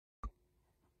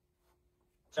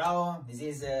Ciao, this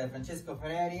is Francesco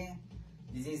Fareri.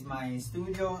 This is my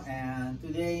studio, and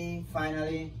today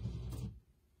finally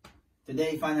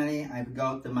I've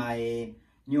got my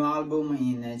new album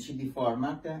in CD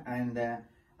format, and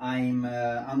I'm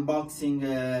unboxing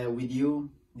with you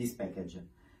this package.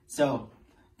 So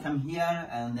come here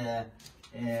and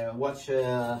watch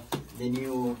the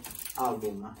new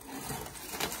album.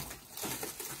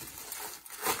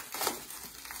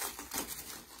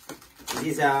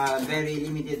 These are very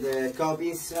limited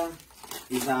copies.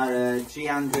 These are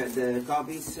 300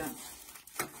 copies,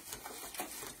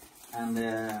 and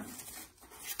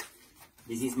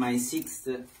this is my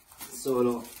 6th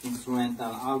solo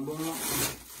instrumental album.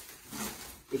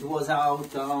 It was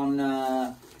out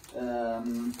on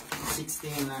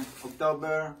 16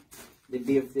 October, the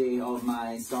birthday of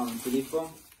my son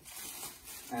Filippo,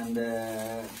 and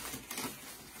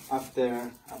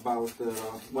after about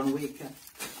 1 week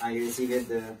I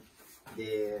received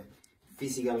the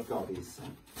physical copies.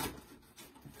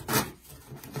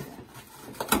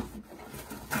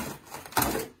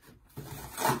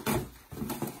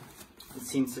 It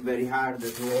seems very hard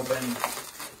to open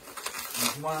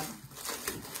this one.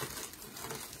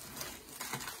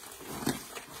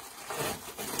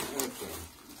 Okay.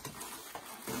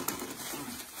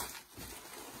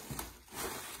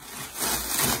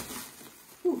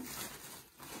 Whew.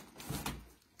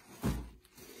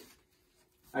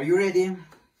 Are you ready?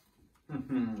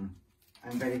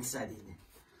 I'm very excited.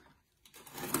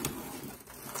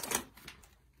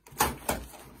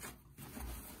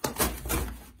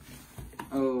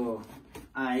 Oh,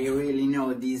 I really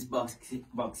know these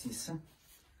boxes.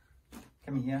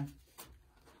 Come here.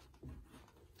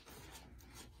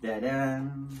 Da-da.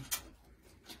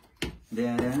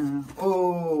 Da-da.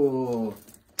 Oh!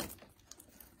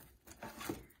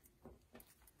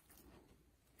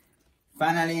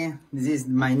 Finally, this is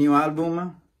my new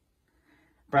album,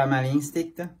 Primal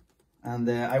Instinct, and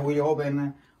I will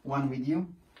open one with you.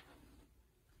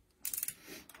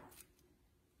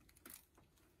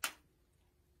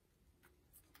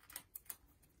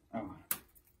 Oh,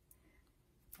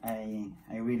 I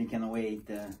really can't wait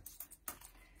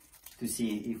to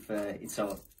see if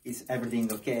it's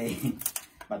everything okay,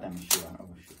 but I'm sure.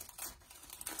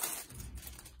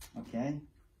 Okay.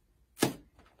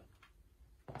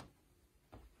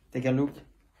 Take a look.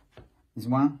 This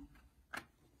one.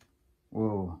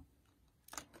 Whoa.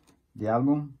 The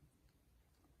album.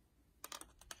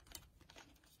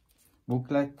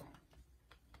 Booklet.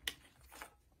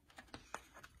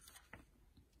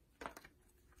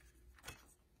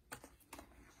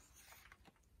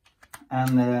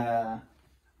 And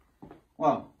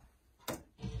well,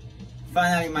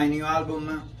 finally my new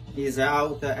album is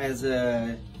out as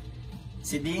a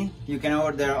CD. You can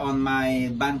order on my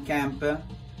Bandcamp,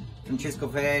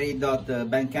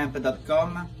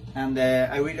 francescofareri.bandcamp.com, and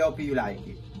I really hope you like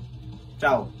it.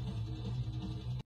 Ciao!